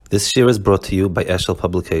This year is brought to you by Eshel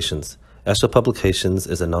Publications. Eshel Publications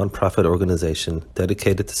is a non-profit organization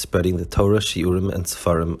dedicated to spreading the Torah, Shiurim, and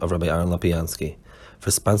Sefarim of Rabbi Aaron Lapiansky. For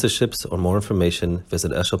sponsorships or more information,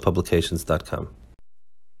 visit eshelpublications.com.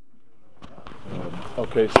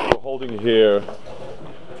 Okay, so we're holding here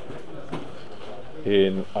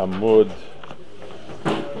in Amud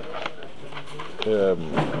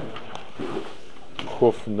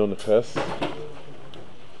Kuf Nun Ches.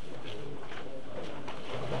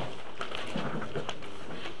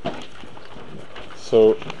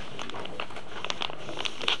 So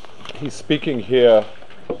he's speaking here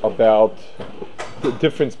about the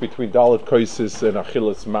difference between Dalet Koisis and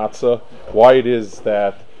Achilas Matzah, why it is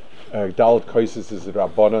that Dalet Koisis is a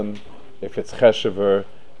Rabbanan, if it's Cheshever,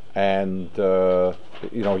 and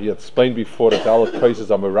he explained before that Dalet Koisis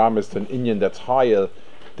are Meramis to an Inyan that's higher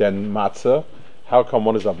than Matzah. How come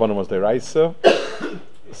one is Rabbanan, was Deraisa?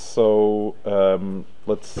 So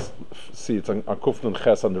let's see, it's on Kuf Nun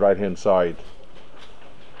Ches on the right hand side.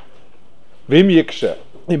 Vim yikshe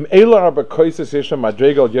im ela arba koises yesha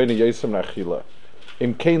madregal yoni yesem nachila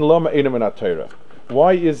im kein lama einem in atayra.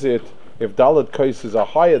 Why is it if Dalet koises are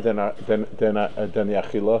higher than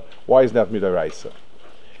achila? Why is that midaraisa?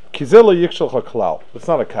 Kizela yikshel haklal. It's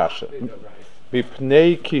not a kasha.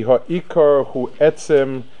 Bipnei ki ha'ikar hu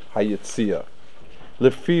etzem hayitzia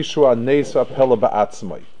lefi shu anesa pela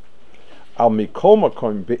ba'atzmai al mikol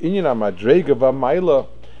makom be'inyan amadrega v'mayla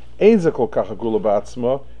ein ze kol kach hagula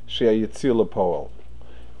ba'atzma she'ayitzia lepoel.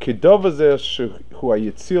 Kidov hazeh hu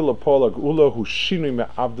hayitzia lepoel hagula hu shinui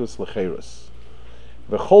me'avdus lecheres.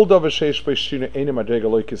 V'chol davar sheish bo shinui eine madrega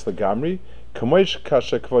loikis legamri kamoish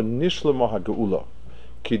kasha kvar nishlema hagula.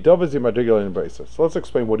 Kidov hazeh madrega lein b'eisa. So let's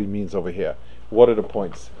explain what he means over here. What are the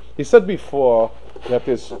points? He said before that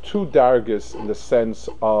there's two dargas in the sense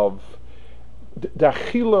of the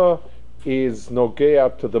achila is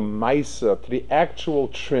nogea to the maisa, to the actual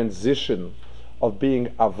transition of being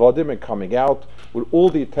avodim and coming out with all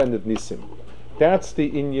the attendant nisim. That's the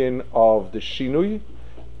inyan of the shinui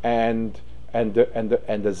and the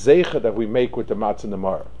zeicha that we make with the matzah and the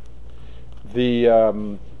mar. The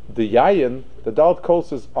yayin, the Dalet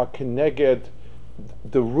Koises are keneged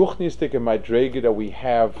the ruchnistic and madrega that we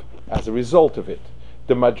have as a result of it,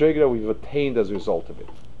 the madrega that we've attained as a result of it.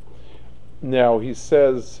 Now he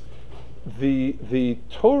says the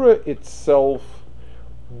Torah itself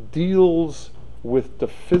deals with the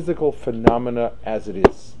physical phenomena as it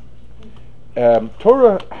is.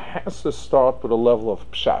 Torah has to start with a level of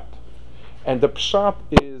pshat, and the pshat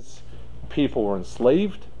is people were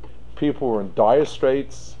enslaved, people were in dire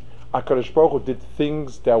straits. HaKadosh Baruch Hu did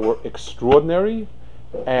things that were extraordinary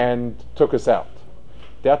and took us out.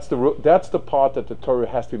 That's the part that the Torah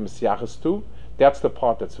has to be mesiachas to. That's the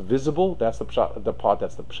part that's visible. That's the part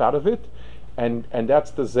that's the pshat of it, and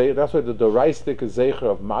that's why the doraistic zeicher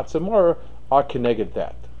of matzah mar are connected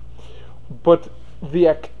that. But the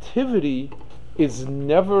activity is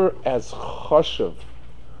never as chashuv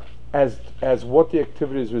as what the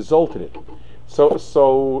activity has resulted in. So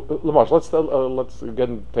Lamash, let's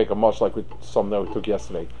again take a mush like some that we took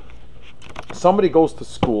yesterday. Somebody goes to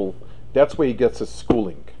school. That's where he gets his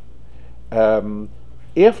schooling.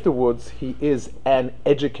 Afterwards, he is an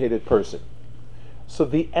educated person. So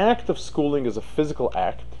the act of schooling is a physical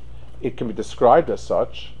act. It can be described as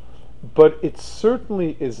such, but it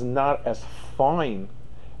certainly is not as fine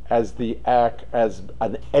as the act as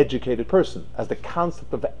an educated person, as the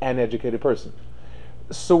concept of an educated person.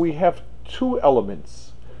 So we have two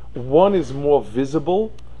elements. One is more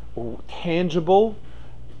visible, tangible,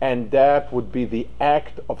 and that would be the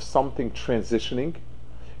act of something transitioning.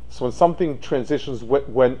 So when something transitions,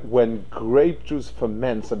 when grape juice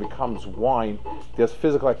ferments and becomes wine, there's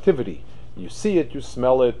physical activity. You see it, you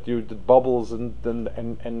smell it, it bubbles, and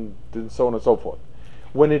so on and so forth.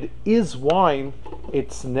 When it is wine,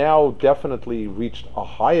 it's now definitely reached a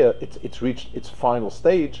higher. It's reached its final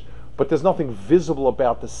stage, but there's nothing visible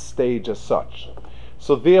about the stage as such.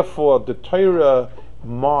 So therefore, the Torah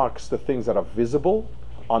marks the things that are visible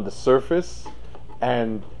on the surface,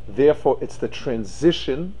 and therefore it's the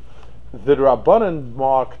transition. The Rabbanan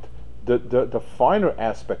marked the finer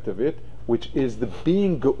aspect of it, which is the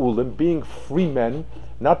being geulim, being free men,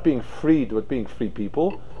 not being freed, but being free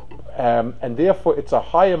people, and therefore it's a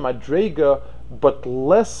higher madrega, but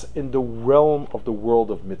less in the realm of the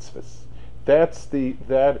world of mitzvahs. That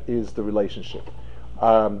is the relationship.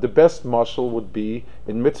 The best mashal would be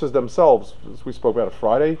in mitzvahs themselves, as we spoke about on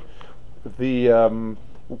Friday.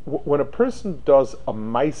 When a person does a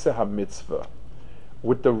ma'aseh ha-mitzvah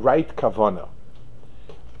with the right kavanah,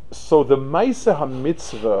 so the ma'aseh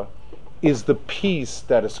ha-mitzvah is the piece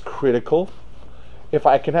that is critical, if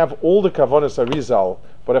I can have all the kavanas arizal,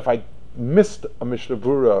 but if I missed a Mishnah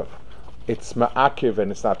Berurah, it's ma'akiv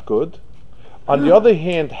and it's not good. On the other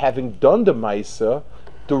hand, having done the Maisa,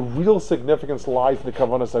 the real significance lies in the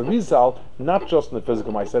kavanas arizal, not just in the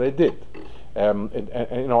physical Maisa that I did.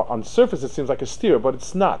 And on surface it seems like a steer, but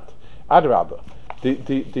it's not. Adrabah. The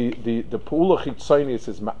Pa'ula Chitzonis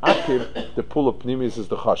is ma'akiv, the Pa'ula Pnimis is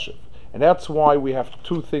the Chashiv. And that's why we have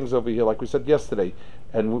two things over here, like we said yesterday,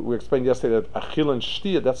 and we explained yesterday that Achil and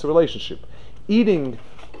Shtia, that's a relationship. Eating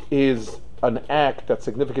is an act that's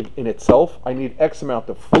significant in itself. I need X amount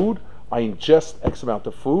of food, I ingest X amount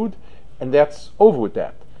of food, and that's over with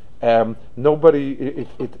that. The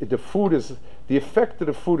effect of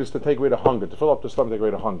the food is to take away the hunger, to fill up the stomach, take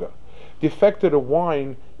away the hunger. The effect of the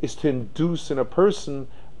wine is to induce in a person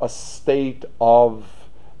a state of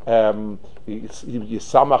a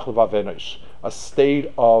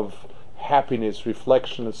state of happiness,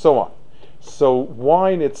 reflection, and so on. So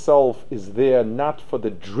wine itself is there not for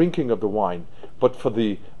the drinking of the wine, but for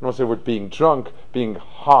the, I don't want to say word being drunk, being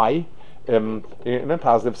high, in a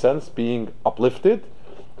positive sense, being uplifted,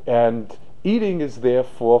 and eating is there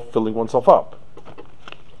for filling oneself up.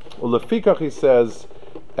 Lefikach, he says,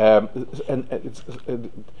 there's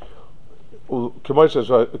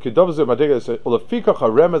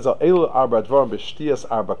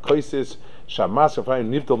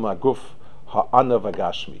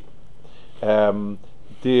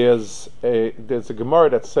a Gemara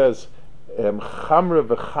that says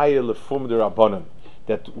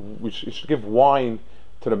that we should give wine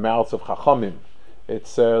to the mouths of Chachamim. It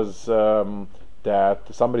says that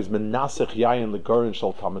somebody's menasech yayin legarin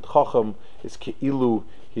shel Talmid Chacham is keilu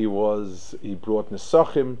he brought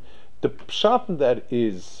nesachim. The pshat in that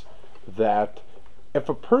is that if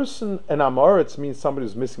a person, an amoritz means somebody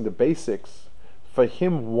who's missing the basics, for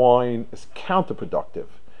him wine is counterproductive,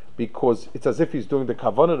 because it's as if he's doing the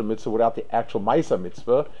kavanah of the mitzvah without the actual ma'isa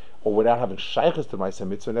mitzvah, or without having shaykhs to ma'isa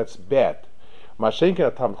mitzvah, and that's bad. Mashenkin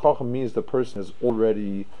at Talmid Chacham means the person is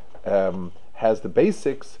already has the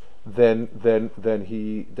basics, then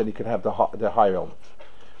he can have the higher element.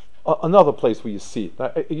 Another place where you see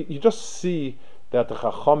it, you just see that the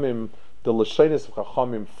Chachamim, the Lashonis of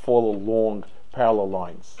Chachamim fall along parallel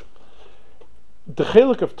lines. The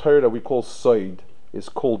chelik of Torah that we call Soid is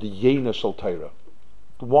called Yena Shel Torah,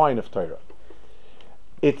 the wine of Torah.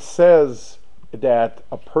 It says that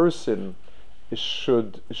a person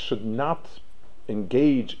should not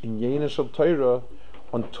engage in Yena Shel Torah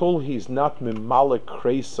until he's not mimale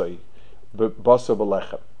kreisai b'basa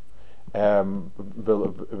b'lechem.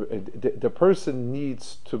 The person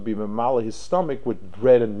needs to be mimale his stomach with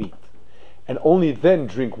bread and meat, and only then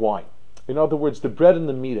drink wine. In other words, the bread and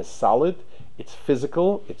the meat is solid, it's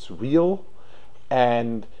physical, it's real,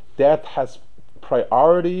 and that has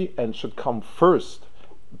priority and should come first,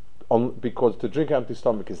 because to drink empty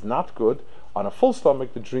stomach is not good. On a full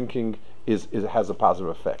stomach, the drinking has a positive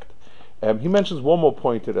effect. He mentions one more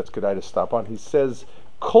point here that's good to stop on. He says,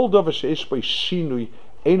 "Kol davar sheish bo shinui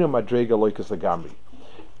eino madrega loikas lagamri."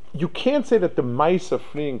 You can't say that the mice of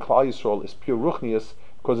freeing Klal Yisrael is pure ruchnius,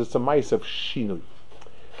 because it's a mice of shinui.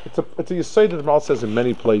 It's a yesod that the Mal says in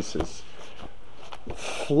many places.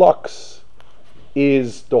 Flux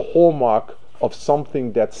is the hallmark of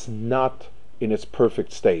something that's not in its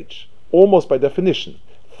perfect stage, almost by definition.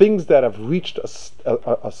 Things that have reached its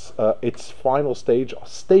final stage are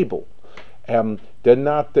stable. They're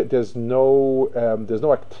not. There's no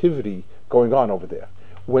activity going on over there.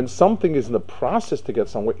 When something is in the process to get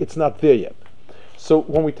somewhere, it's not there yet. So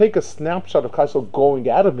when we take a snapshot of Klal Yisrael going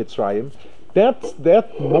out of Mitzrayim,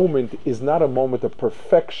 that moment is not a moment of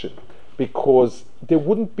perfection, because there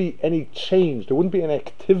wouldn't be any change, there wouldn't be any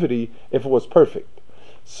activity if it was perfect.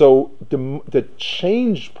 So the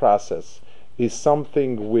change process is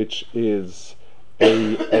something which is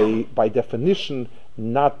a by definition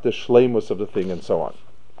not the shleimus of the thing, and so on.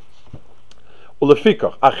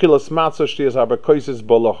 Ulefikach achilas matzah shtiyas arbakoises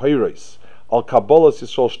bolahoiros al kabolas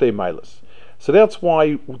yisrael shtei mailas. So that's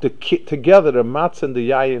why together the matzah and the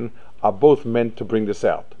yayin are both meant to bring this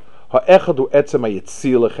out. Ha'echadu etzem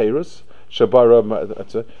hayitzil lecheirus shabara.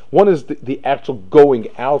 One is the actual going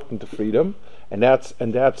out into freedom, and that's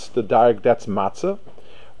the direct, that's matzah.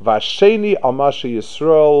 Vasheni al masha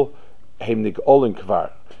Yisrael hem nigolin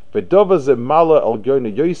kvar. V'dova ze mala al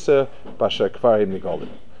goyne yoyse basher kvar hem nigolin.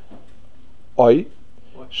 Oy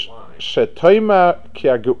shetoima ki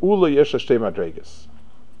hageula yesh shtei madregas.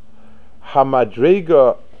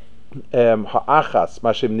 Hamadrega ha'achas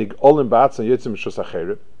mashem nigolin ba'atzon yotzim mishus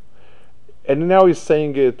acherim. And now he's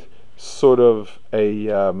saying it sort of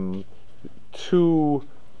he's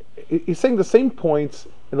saying the same points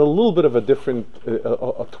in a little bit of a different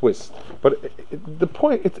a twist. But the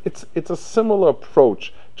point, it's a similar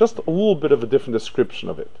approach, just a little bit of a different description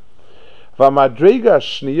of it. V'madrega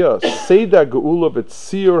shniya seda geula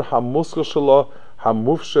b'tzir hamuskel shelo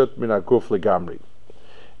hamufshet min haguf legamri.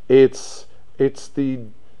 It's the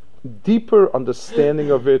deeper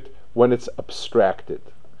understanding of it when it's abstracted.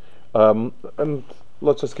 And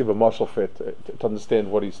let's just give a mashal for it to understand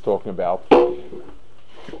what he's talking about.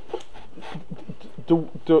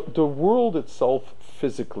 The world itself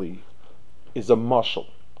physically is a mashal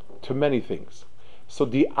to many things. So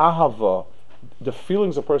the ahava, the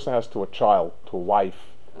feelings a person has to a child, to a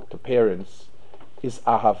wife, to parents, is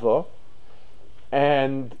ahava.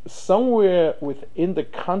 And somewhere within the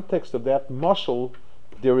context of that mashal,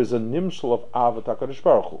 there is a nimshal of ahavat HaKadosh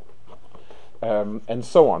Baruch Hu, and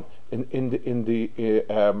so on.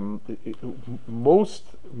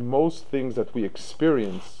 Most things that we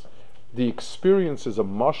experience, the experience is a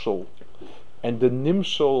mashal, and the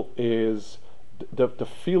nimshal is the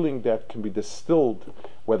feeling that can be distilled,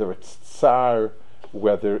 whether it's tsar,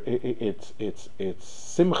 whether it's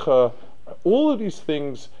simcha. All of these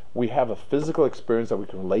things, we have a physical experience that we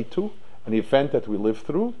can relate to, an event that we live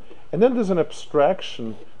through, and then there's an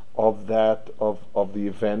abstraction of that of the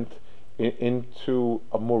event into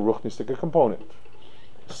a more ruchnistic component.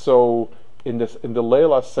 So in the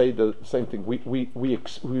Leila say the same thing. We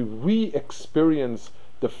re-experience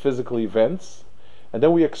the physical events, and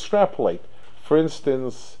then we extrapolate. For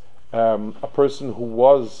instance, a person who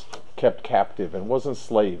was kept captive and was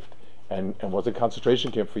enslaved and was in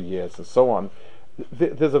concentration camp for years and so on.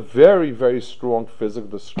 There's a very, very strong physical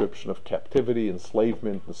description of captivity,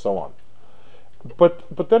 enslavement, and so on.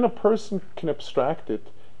 But then a person can abstract it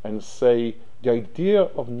and say the idea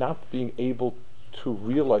of not being able to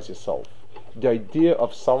realize yourself, the idea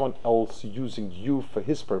of someone else using you for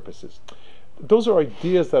his purposes, those are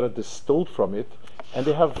ideas that are distilled from it, and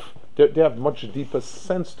they have much deeper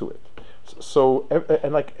sense to it. So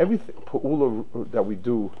and like everything pa'ula that we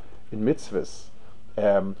do in mitzvahs,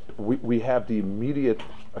 we have the immediate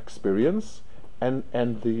experience and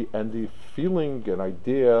the feeling and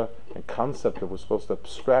idea and concept that we're supposed to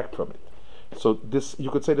abstract from it. So this, you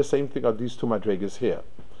could say the same thing on these two madregas here.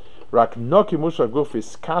 Rak noki musha guf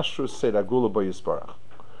is kashrus sedagula b'yisbarach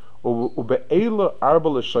ube'ela arba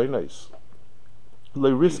l'shoinais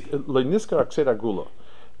le'niska rak sedagula.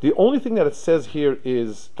 The only thing that it says here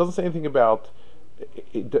doesn't say anything about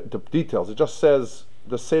the details. It just says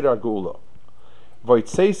the Seder Gula.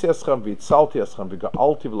 V'itzeisi escham v'itzalti escham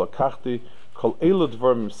v'ga'alti v'lakachti kol elu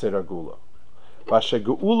dvarim Seder Gula. V'ashe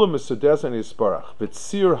Gula mesudezen yisbarach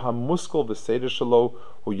v'tzir hamuskel v'seder shelo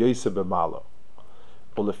hu yose b'malo.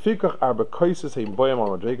 Ulefikach arba koises heim boyam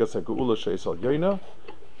al madregas ha'Gula sheis al yoina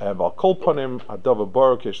v'al kol panim adav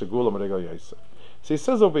baruch yesh Gula madrega yose. So he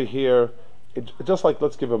says over here, just like,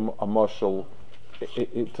 let's give him a mashal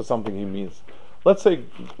to something he means. Let's say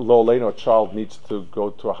a child needs to go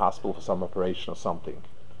to a hospital for some operation or something.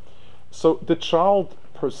 So the child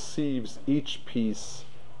perceives each piece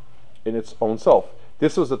in its own self.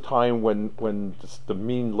 This was a time when the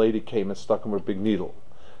mean lady came and stuck him with a big needle.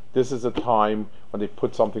 This is a time when they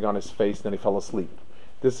put something on his face and then he fell asleep.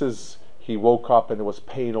 This is, he woke up and there was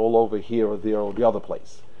pain all over here or there or the other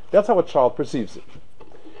place. That's how a child perceives it.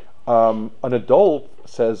 An adult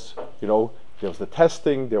says, there was the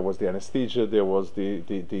testing, there was the anesthesia, there was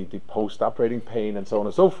the post-operating pain, and so on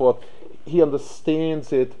and so forth. He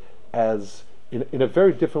understands it as in a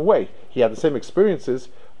very different way. He had the same experiences,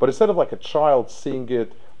 but instead of like a child seeing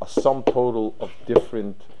it a sum total of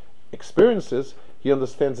different experiences, he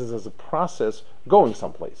understands it as a process going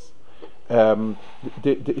someplace.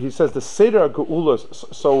 He says the Seder Geula.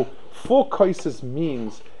 So 4 kaises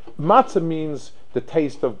means, matzah means the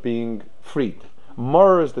taste of being freed.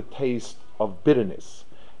 Mar is the taste of bitterness.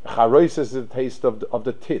 Charois is the taste of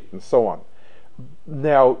the tit, and so on.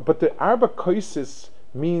 Now, but the arba kaises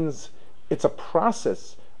means it's a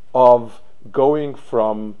process of going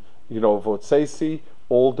from votseisi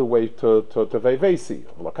all the way to vevesi,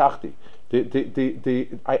 lakachti.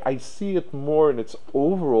 I see it more in its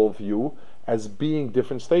overall view as being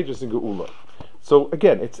different stages in Geula. So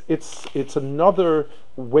again, it's another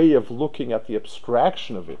way of looking at the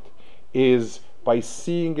abstraction of it, is by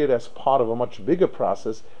seeing it as part of a much bigger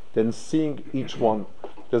process than seeing each one.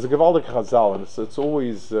 There's a Gevaldik Chazal, and it's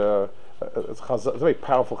always it's a very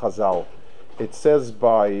powerful Chazal. It says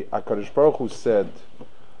by HaKadosh Baruch Hu said,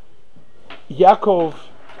 Yaakov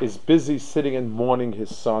is busy sitting and mourning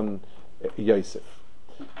his son Yosef.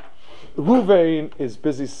 Ruvain is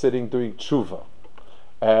busy sitting doing tshuva.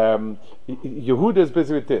 Yehuda is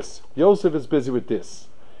busy with this. Yosef is busy with this.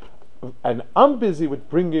 and I'm busy with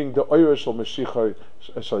bringing the Oyer Shel Mashiach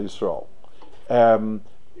Shel Yisrael. The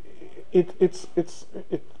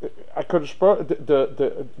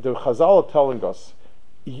Chazal are telling us,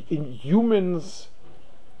 in humans,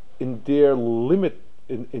 in their limit,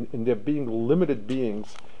 in their being limited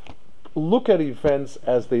beings, look at events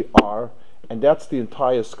as they are, and that's the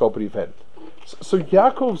entire scope of the event. So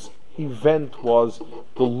Yaakov's event was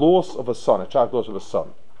the loss of a son, a child loss of a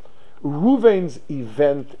son. Reuven's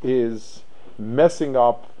event is messing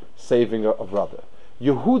up, saving a brother.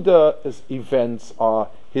 Yehuda's events are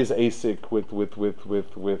his Asik with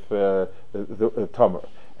Tamar,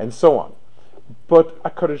 and so on. But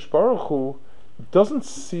HaKadosh Baruch Hu doesn't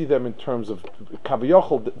see them in terms of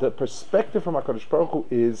Kaviyachol. The perspective from HaKadosh Baruch Hu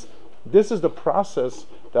is, this is the process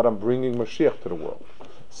that I'm bringing Mashiach to the world.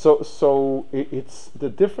 So it's the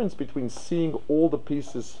difference between seeing all the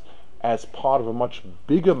pieces as part of a much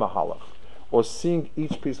bigger mahalach, or seeing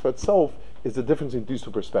each piece for itself, is the difference in these two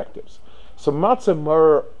perspectives. So matzah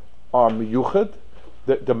mar are miyuchad.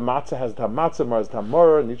 The matzah has the matzah, mar has the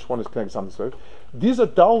mar, and each one is connected to something. These are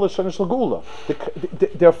dal l'shana shel geula.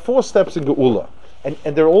 There are 4 steps in geula, and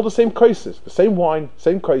they're all the same cases, the same wine,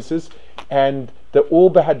 same cases, and they're all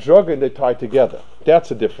behadroga and they're tied together. That's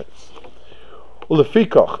the difference.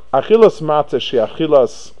 Ulefikach achilas matzah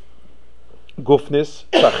she'achilas gufnis,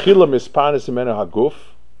 achila mispanis imenu haguf,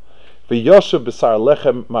 v'yoshev b'sar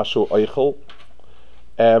lechem mashu oichel,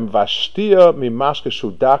 v'ashtia mimashke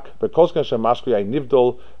shudak, v'kolskan shemashke yai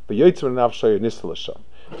nivdol, v'yoytz v'nav shoy nistel Hashem.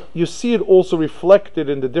 You see it also reflected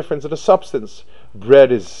in the difference of the substance.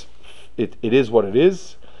 Bread is, it is what it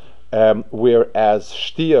is, whereas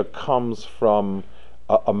shtia comes from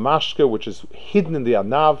a mashke which is hidden in the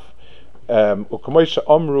anav. U'kamoisha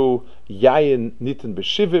amru yayin nitin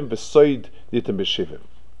b'shivim v'soid nitin b'shivim.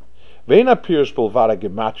 Ve'ena pirish b'lvara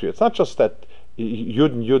gematria. It's not just that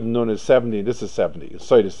Yud Nun is 70 and this is 70,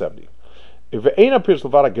 soid is 70. Ve'ena pirish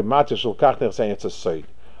b'lvara gematria shel kach nech saying it's a soid.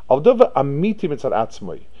 Avdova amiti mitzad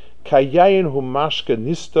atzmoi kayayin hu mashke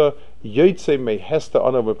nista yoytze mehesta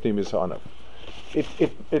anav v'pnimis ha'anav.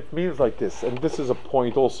 It means like this, and this is a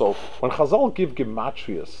point also. When Chazal give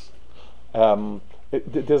gematrias,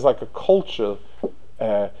 there's like a culture.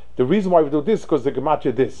 The reason why we do this is because the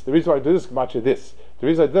gematria this. The reason why we do this is gematria this. The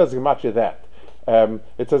reason why we do this is gematria that.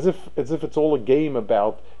 It's as if it's all a game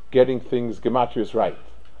about getting things gematrias right.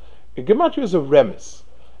 A gematria is a remes.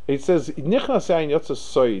 It says nichnas yayin yotza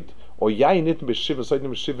soid or yayin nitin b'shivim soid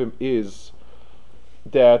nitin b'shivim is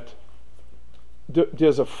that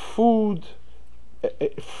there's a food.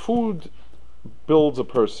 Food builds a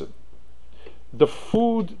person. The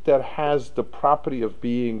food that has the property of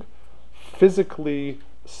being physically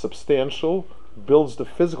substantial builds the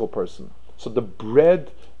physical person. So the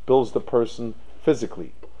bread builds the person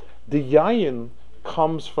physically. The yayin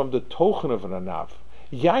comes from the tochen of an anav.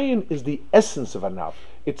 Yayin is the essence of anav.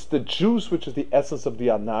 It's the juice which is the essence of the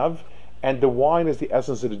anav, and the wine is the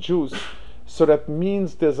essence of the juice. So that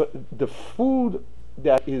means the food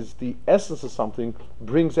that is the essence of something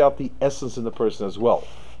brings out the essence in the person as well.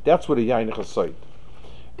 That's what a yayin chasoid.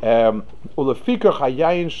 Ulefikach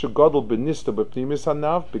hayayin shegadol benista b'pnimis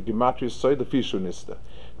hanav b'gematria soid lefishu nista.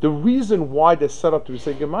 The reason why they're set up to be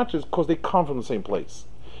saying gematria is because they come from the same place.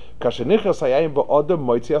 Kashenichas hayayin ba'odam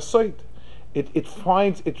moitzi hasoid. It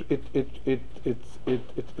finds it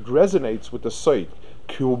resonates with the soid.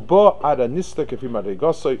 Kuba adanista kefi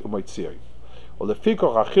madrigasoid umoitzioi.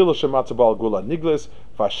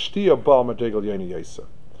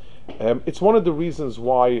 It's one of the reasons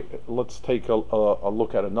why. Let's take a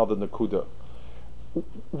look at another nakuda.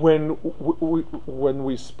 When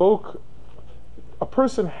we spoke, a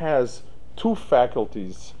person has 2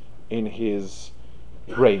 faculties in his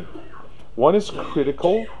brain. One is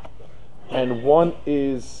critical, and one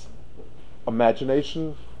is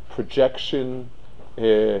imagination, projection,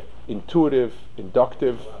 intuitive,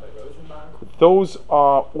 inductive. Those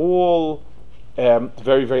are all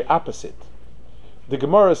very, very opposite. The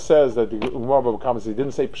Gemara says that the Gemara comments, he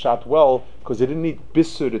didn't say pshat well because he didn't eat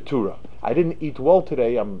bisur the Torah. I didn't eat well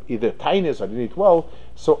today. I'm either tainis, I didn't eat well,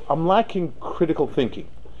 so I'm lacking critical thinking.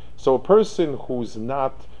 So a person who's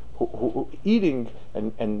not who eating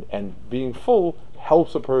and being full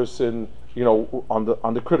helps a person,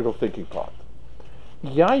 on the critical thinking part.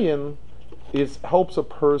 Yayin helps a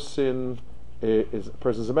person is a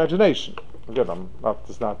person's imagination. Again,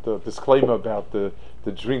 it's not a disclaimer about the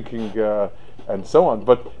drinking and so on,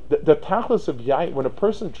 but the tachlis of yayin, when a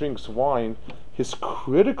person drinks wine, his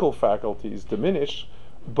critical faculties diminish,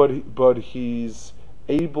 but he's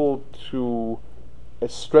able to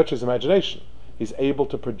stretch his imagination. He's able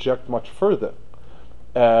to project much further.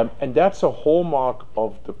 And that's a hallmark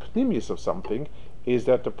of the pnimius of something, is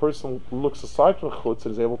that the person looks aside from chutz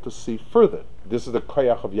and is able to see further. This is the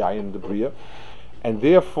koyach of yayin, the bria, and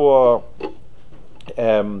therefore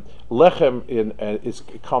lechem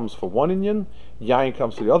comes for one inyan, yayin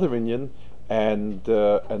comes for the other inyan, and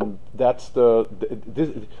that's this,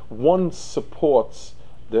 one supports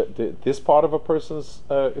this part of a person's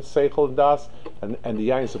seichel and das, and the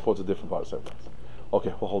yayin supports a different part of seichel.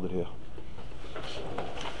 Okay, we'll hold it here.